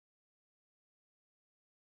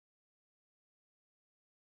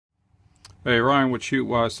Hey Ryan with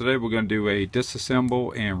Shootwise. Today we're going to do a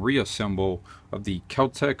disassemble and reassemble of the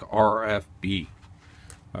Kel-Tec RFB.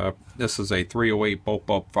 This is a 308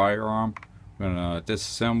 bolt-up firearm. I'm going to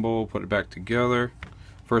disassemble, put it back together.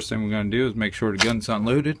 First thing we're going to do is make sure the gun's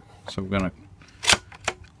unloaded. So we're going to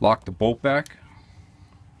lock the bolt back,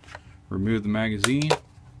 remove the magazine.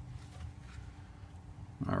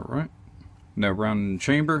 Alright, now round the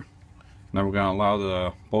chamber. Now we're going to allow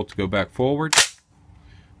the bolt to go back forward.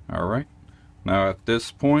 Alright. Now at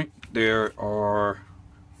this point there are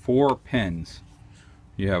 4 pins.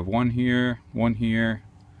 You have one here,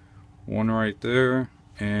 one right there,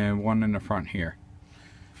 and one in the front here.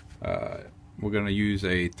 We're going to use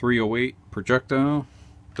a 308 projectile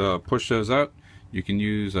to push those out. You can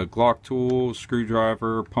use a Glock tool,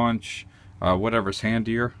 screwdriver, punch, whatever's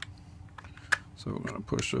handier. So we're going to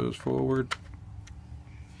push those forward.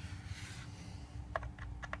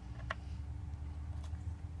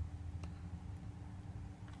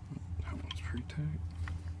 Pretty tight.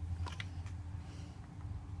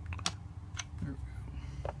 There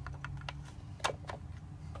we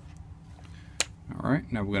go.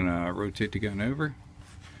 Alright, now we're going to rotate the gun over.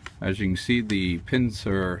 As you can see, the pins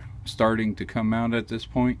are starting to come out at this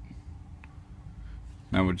point.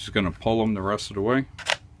 Now we're just going to pull them the rest of the way.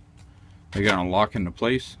 They're going to lock into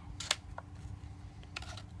place.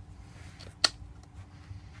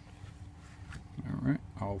 Alright,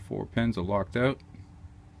 all 4 pins are locked out.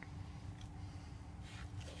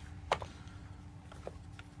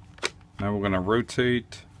 Now we're going to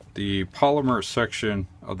rotate the polymer section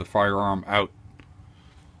of the firearm out.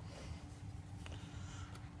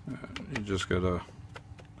 You just got to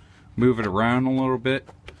move it around a little bit.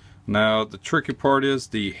 Now the tricky part is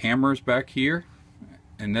the hammer's back here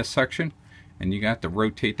in this section, and you got to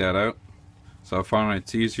rotate that out. So I find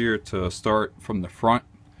it's easier to start from the front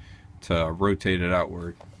to rotate it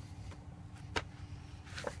outward.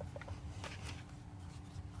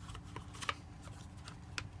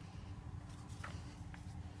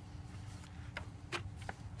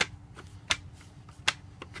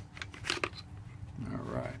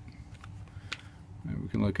 Alright, we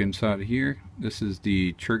can look inside of here. This is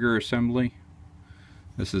the trigger assembly.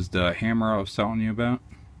 This is the hammer I was telling you about.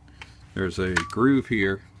 There's a groove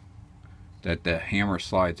here that the hammer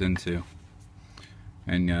slides into,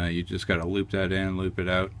 and you just got to loop that in, loop it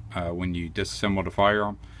out when you disassemble the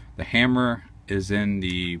firearm. The hammer is in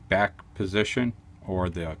the back position or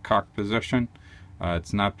the cock position.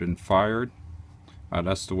 It's not been fired.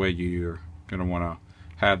 That's the way you're going to want to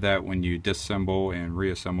have that when you disassemble and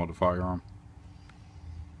reassemble the firearm.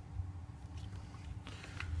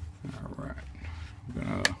 Alright, I'm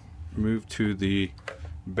going to move to the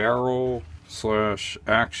barrel slash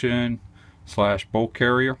action slash bolt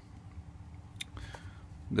carrier.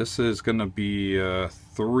 This is going to be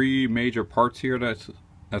 3 major parts here that's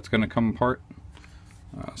going to come apart.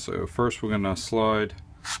 So first we're going to slide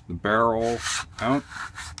the barrel out.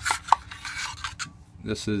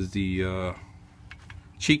 This is the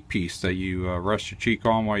cheek piece that you rest your cheek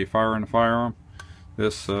on while you're firing the firearm.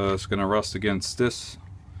 This is going to rest against this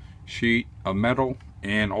sheet of metal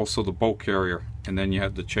and also the bolt carrier, and then you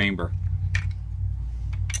have the chamber.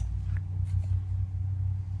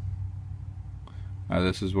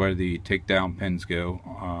 This is where the takedown pins go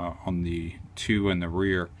on the 2 in the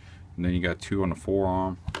rear, and then you got 2 on the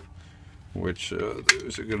forearm, which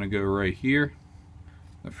those are going to go right here,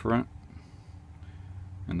 the front,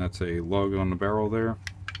 and that's a lug on the barrel there.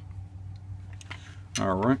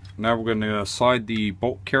 Alright, now we're going to slide the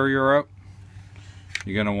bolt carrier out.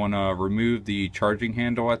 You're going to want to remove the charging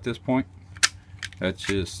handle at this point. That's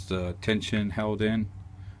just tension held in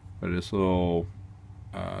by this little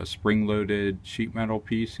spring-loaded sheet metal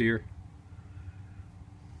piece here.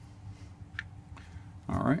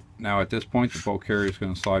 Alright, now at this point the bolt carrier is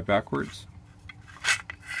going to slide backwards.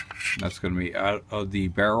 That's going to be out of the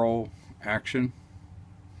barrel action.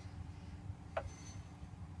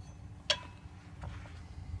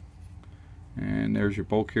 And there's your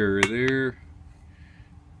bolt carrier there.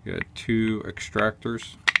 You got 2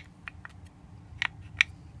 extractors.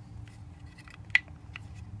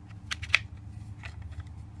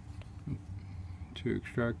 Two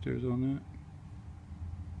extractors on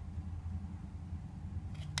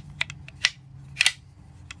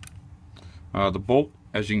that. The bolt,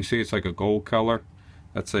 as you can see, it's like a gold color.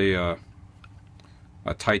 That's a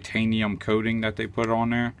titanium coating that they put on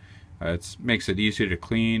there. It makes it easier to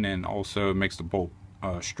clean, and also makes the bolt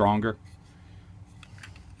stronger.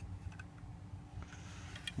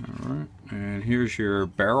 Alright, and here's your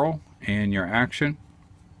barrel and your action.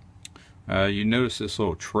 You notice this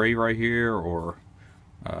little tray right here, or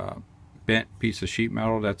bent piece of sheet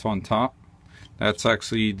metal that's on top. That's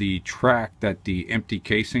actually the track that the empty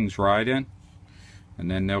casings ride in, and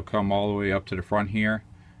then they'll come all the way up to the front here,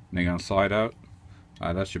 and they're going to slide out.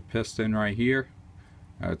 That's your piston right here.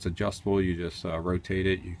 It's adjustable. You just rotate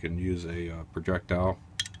it. You can use a projectile.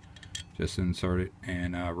 Just insert it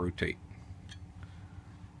and rotate.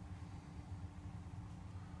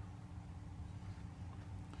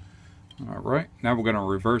 Alright, now we're going to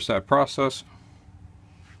reverse that process.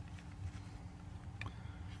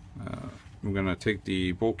 We're going to take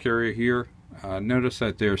the bolt carrier here. Notice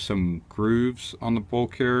that there's some grooves on the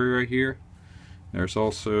bolt carrier right here. There's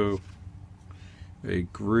also a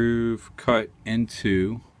groove cut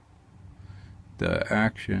into the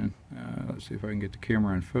action. Let's see if I can get the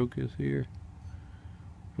camera in focus here.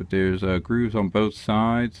 But there's grooves on both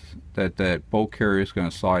sides that bolt carrier is going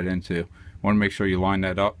to slide into. Want to make sure you line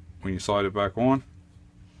that up when you slide it back on.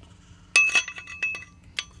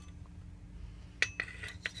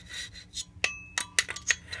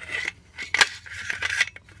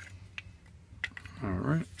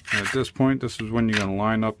 Alright, at this point, this is when you're going to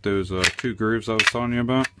line up those two grooves I was telling you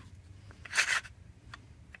about.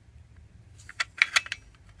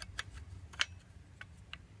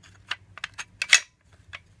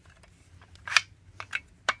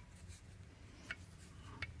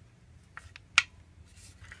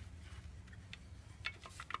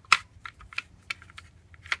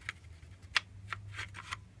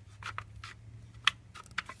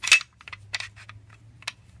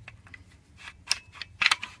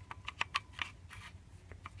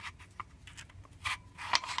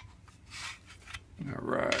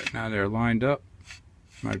 Alright, now they're lined up.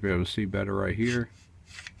 Might be able to see better right here.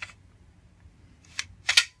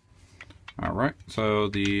 Alright, so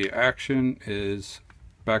the action is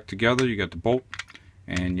back together. You got the bolt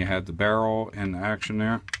and you have the barrel and the action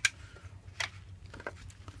there.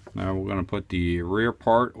 Now we're going to put the rear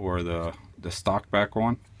part or the stock back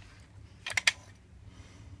on.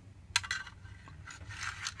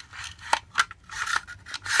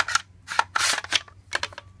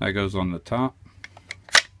 That goes on the top.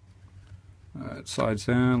 It slides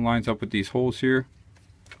down, lines up with these holes here.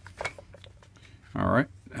 Alright,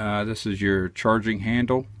 this is your charging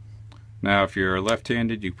handle. Now if you're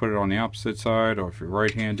left-handed, you put it on the opposite side, or if you're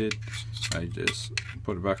right-handed, you just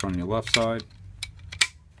put it back on your left side.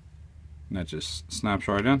 And that just snaps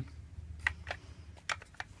right in.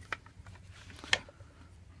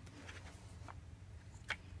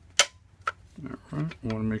 Alright, you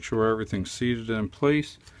want to make sure everything's seated in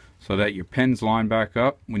place so that your pins line back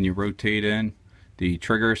up when you rotate in the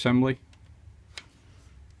trigger assembly.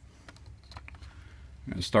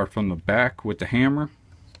 I'm going to start from the back with the hammer.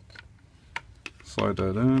 Slide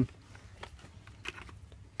that in.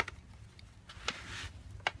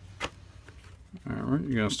 Alright,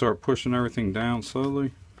 you're going to start pushing everything down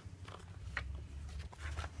slowly.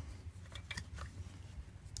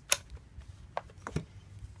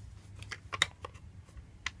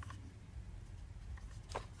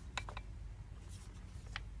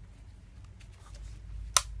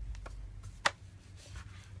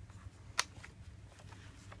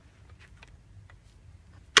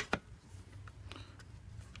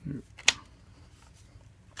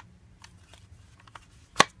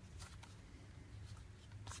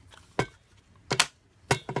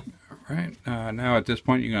 Alright, now at this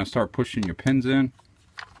point you're going to start pushing your pins in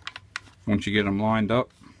once you get them lined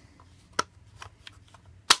up.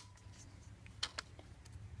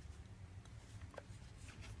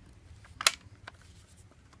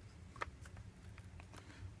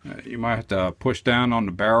 You might have to push down on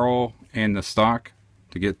the barrel and the stock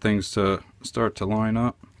to get things to start to line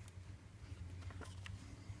up.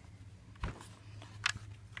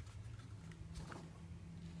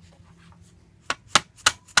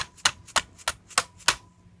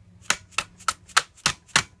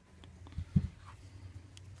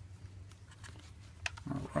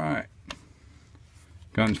 Alright,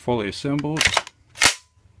 gun's fully assembled.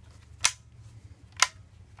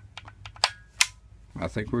 I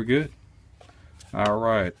think we're good.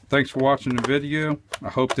 Alright, thanks for watching the video. I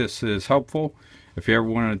hope this is helpful. If you ever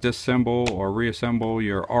want to disassemble or reassemble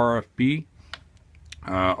your RFB,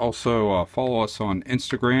 also follow us on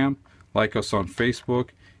Instagram, like us on Facebook,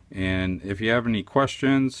 and if you have any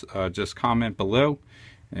questions, just comment below,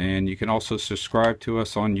 and you can also subscribe to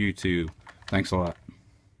us on YouTube. Thanks a lot.